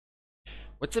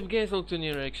What's up guys, welcome to a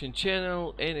new reaction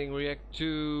channel and I react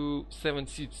to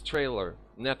 7SEEDS trailer,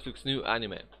 Netflix new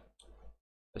anime.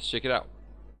 Let's check it out.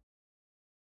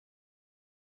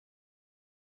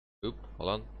 Oop, hold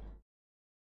on.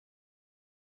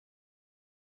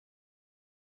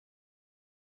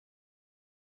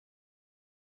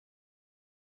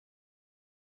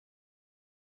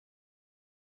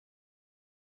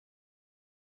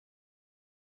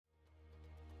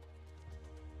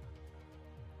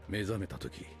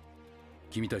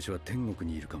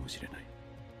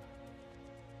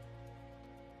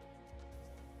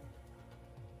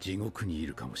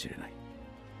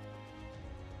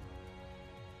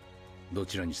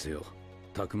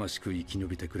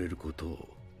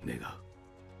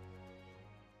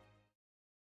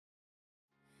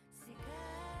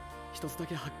一つだ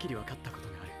けはっきり分かったこと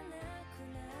がある。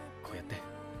こうやって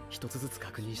一つずつ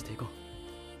確認していこう。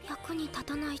役に立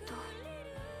たないと、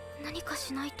何か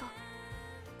しないと、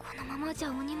このままじゃ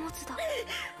お荷物だ。嵐、助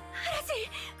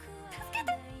け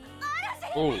て。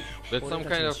嵐。Oh, that's some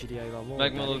kind of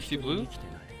magma blue.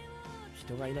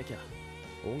 人がいなきゃ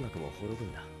音楽も滅ぶ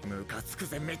んだ。ムカつく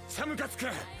ぜ、めっちゃムカつく。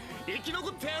生き残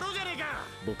ってやろうじゃねえか。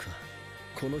僕は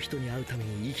この人に会うため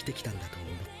に生きてきたんだと思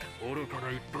った。愚か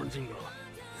な一般人が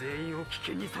全員を危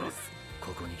険にさらす。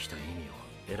ここに来た意味を、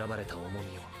選ばれた重み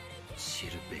を知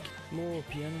るべきだ。もう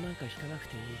ピアノなんか弾かなく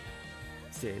ていい。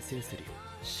せいせいするよ。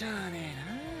しゃあねえ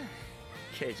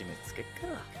な。ケジメつけっか。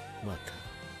また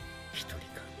一人か。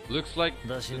 Looks like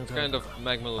it's kind of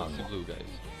magma blue, guys.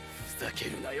 ふざけ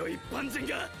るなよ、一般人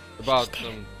が。About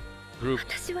some group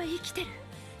私は生きてる。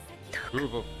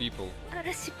of people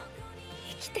嵐も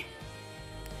生きてる。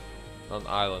 on an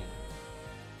island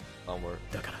somewhere.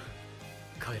 だから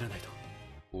帰らないと。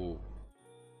 Ooh.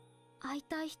 会い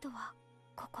たい人は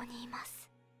ここにいます。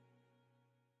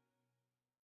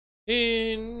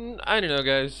 In I don't know,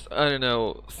 guys. I don't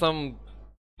know, some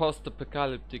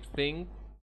post-apocalyptic thing.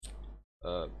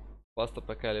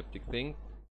 Post-apocalyptic thing,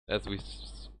 as we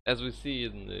see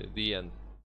in the end.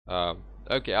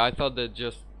 Okay, I thought that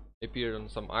just appeared on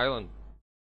some island.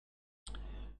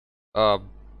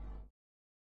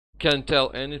 Can't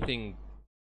tell anything.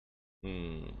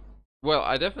 Well,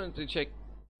 I definitely check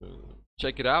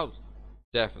it out,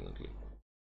 definitely.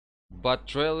 But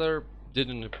trailer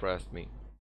didn't impress me,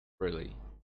 really.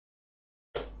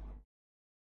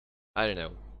 I don't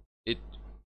know. It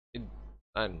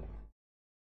I don't know.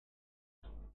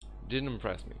 Didn't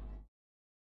impress me.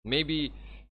 Maybe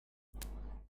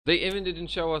they even didn't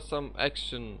show us some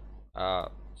action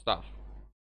stuff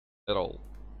at all.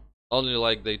 Only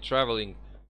like they traveling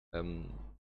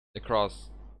across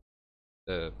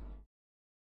the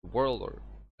world or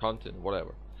continent,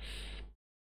 whatever.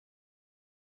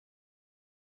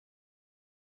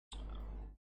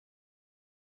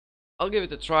 I'll give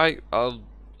it a try. I'll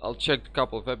check a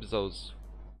couple of episodes.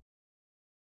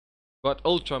 But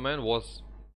Ultraman was,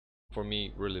 for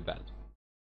me, really bad.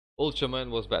 Ultraman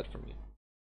was bad for me.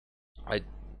 I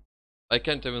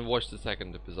can't even watch the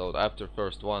second episode. After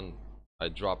first one, I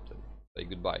dropped it. Say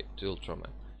goodbye to Ultraman.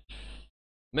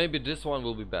 Maybe this one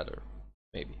will be better.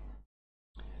 Maybe.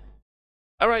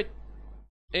 Alright.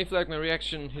 If you like my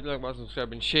reaction, hit the like button,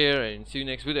 subscribe and share, and see you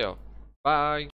next video. Bye.